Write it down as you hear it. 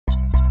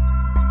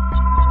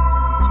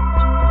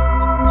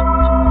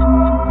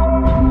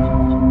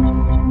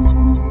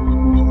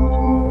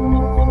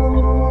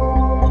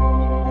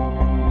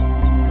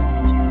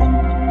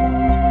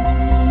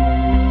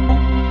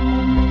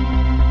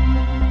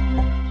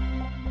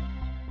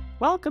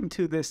Welcome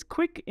to this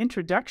quick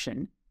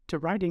introduction to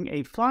writing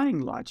a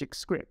flying logic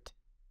script.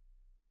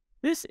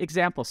 This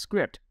example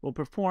script will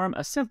perform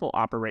a simple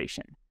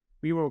operation.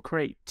 We will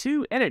create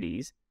two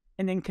entities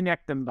and then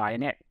connect them by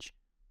an edge.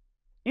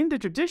 In the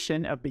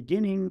tradition of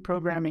beginning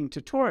programming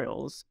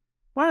tutorials,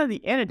 one of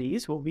the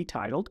entities will be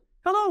titled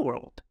Hello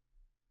World.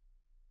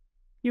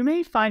 You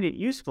may find it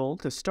useful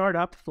to start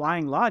up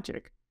flying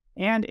logic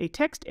and a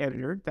text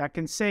editor that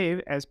can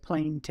save as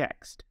plain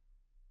text.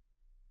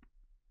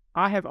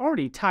 I have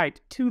already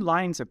typed 2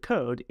 lines of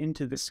code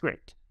into the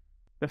script.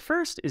 The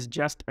first is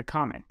just a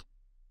comment.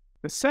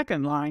 The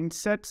second line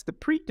sets the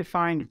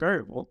predefined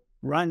variable,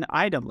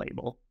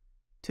 runItemLabel,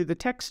 to the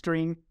text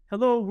string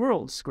Hello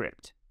World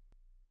script.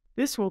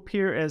 This will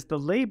appear as the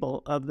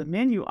label of the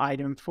menu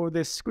item for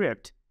this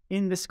script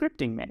in the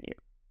scripting menu.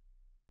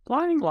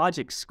 Flying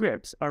logic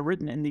scripts are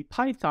written in the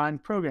Python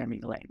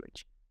programming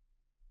language,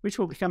 which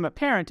will become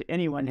apparent to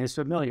anyone who is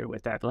familiar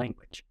with that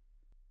language.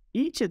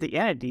 Each of the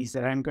entities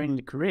that I'm going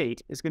to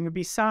create is going to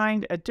be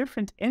assigned a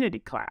different entity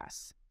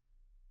class.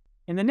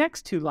 In the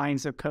next 2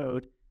 lines of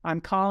code,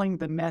 I'm calling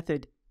the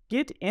method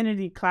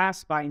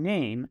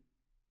getEntityClassByName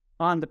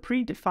on the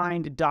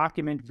predefined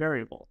document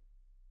variable.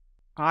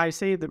 I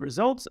save the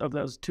results of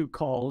those 2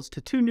 calls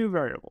to 2 new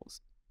variables,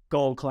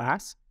 goal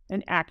class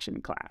and action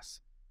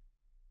class.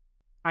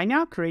 I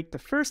now create the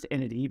first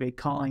entity by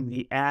calling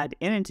the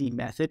addEntity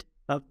method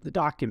of the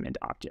document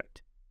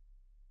object.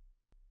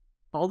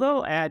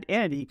 Although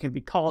addEntity can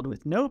be called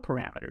with no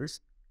parameters,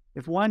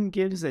 if one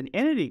gives an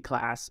entity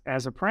class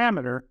as a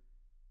parameter,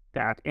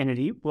 that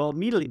entity will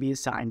immediately be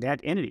assigned that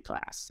entity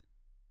class.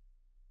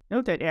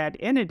 Note that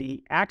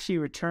addEntity actually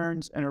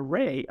returns an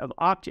array of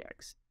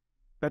objects,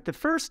 but the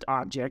first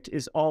object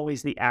is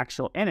always the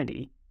actual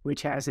entity,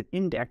 which has an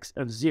index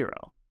of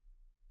 0.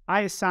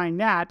 I assign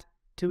that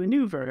to a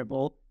new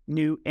variable,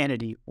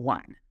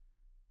 newEntity1.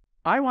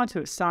 I want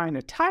to assign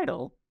a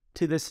title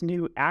to this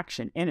new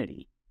action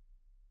entity.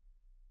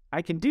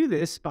 I can do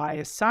this by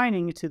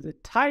assigning to the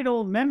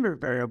title member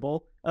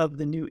variable of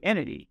the new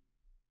entity.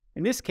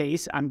 In this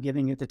case, I'm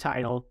giving it the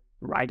title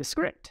Write a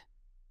Script.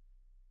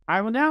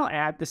 I will now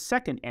add the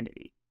second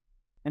entity.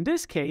 In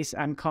this case,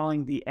 I'm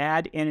calling the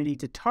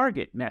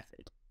addEntityToTarget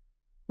method,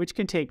 which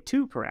can take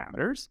 2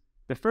 parameters,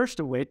 the first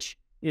of which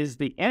is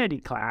the entity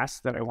class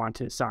that I want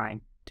to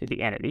assign to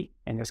the entity,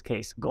 in this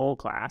case, goal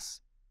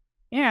class.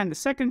 And the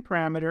second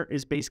parameter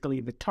is basically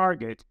the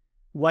target,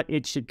 what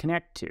it should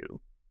connect to.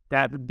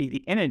 That would be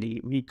the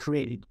entity we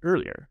created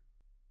earlier.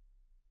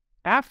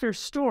 After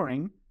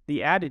storing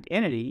the added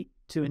entity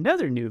to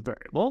another new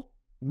variable,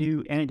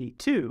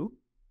 newEntity2,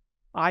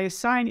 I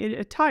assign it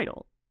a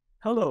title,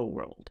 Hello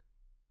World.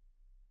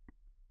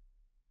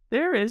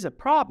 There is a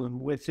problem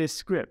with this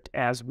script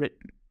as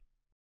written.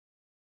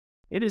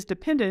 It is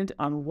dependent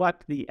on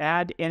what the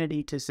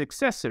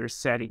addEntityToSuccessor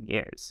setting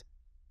is.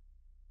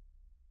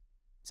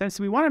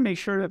 Since we want to make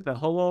sure that the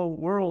Hello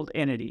World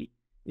entity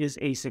is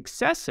a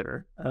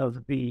successor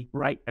of the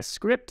Write a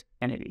Script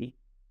entity,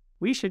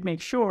 we should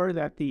make sure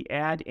that the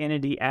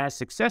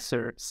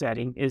addEntityAsSuccessor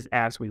setting is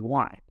as we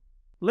want.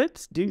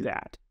 Let's do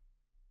that.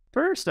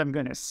 First, I'm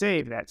going to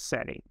save that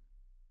setting.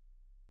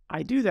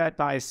 I do that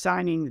by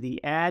assigning the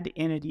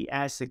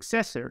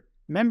addEntityAsSuccessor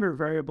member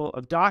variable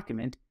of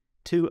document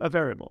to a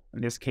variable,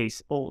 in this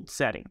case, old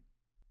setting.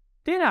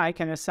 Then I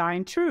can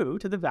assign true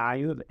to the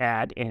value of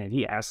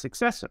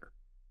addEntityAsSuccessor.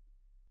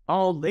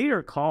 All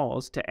later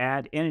calls to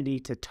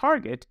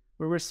addEntityToTarget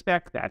will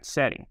respect that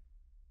setting.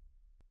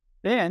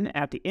 Then,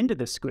 at the end of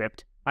the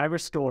script, I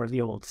restore the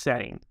old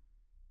setting.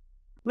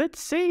 Let's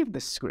save the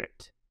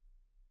script.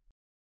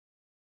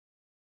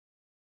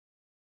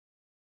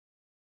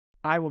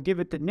 I will give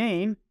it the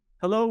name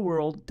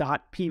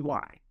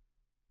helloworld.py,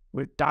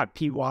 with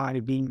 .py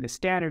being the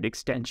standard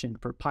extension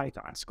for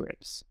Python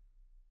scripts.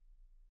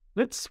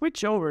 Let's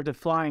switch over to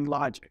Flying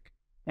Logic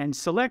and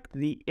select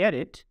the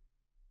Edit,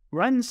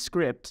 Run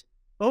Script,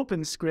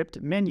 Open Script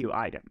menu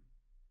item.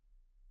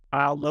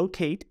 I'll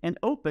locate and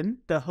open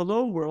the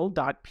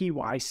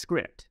helloworld.py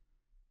script.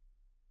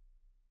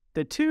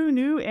 The 2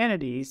 new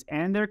entities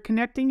and their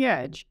connecting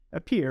edge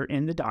appear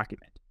in the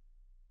document.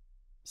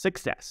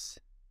 Success.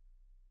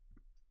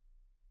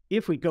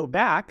 If we go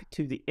back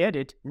to the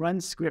Edit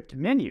Run Script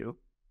menu,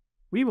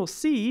 we will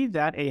see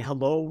that a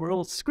Hello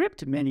World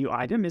script menu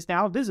item is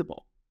now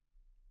visible,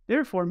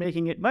 therefore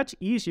making it much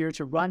easier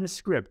to run the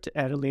script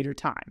at a later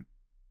time.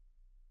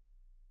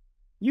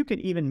 You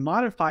can even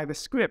modify the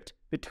script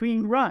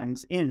between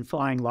runs in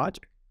Flying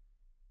Logic.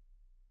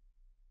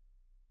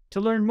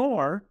 To learn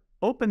more,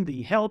 open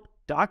the Help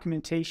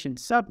Documentation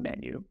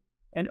submenu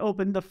and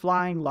open the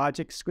Flying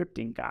Logic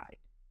Scripting Guide.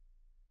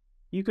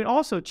 You can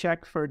also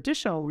check for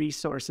additional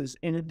resources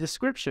in the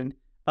description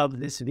of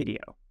this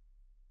video.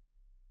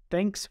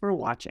 Thanks for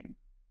watching.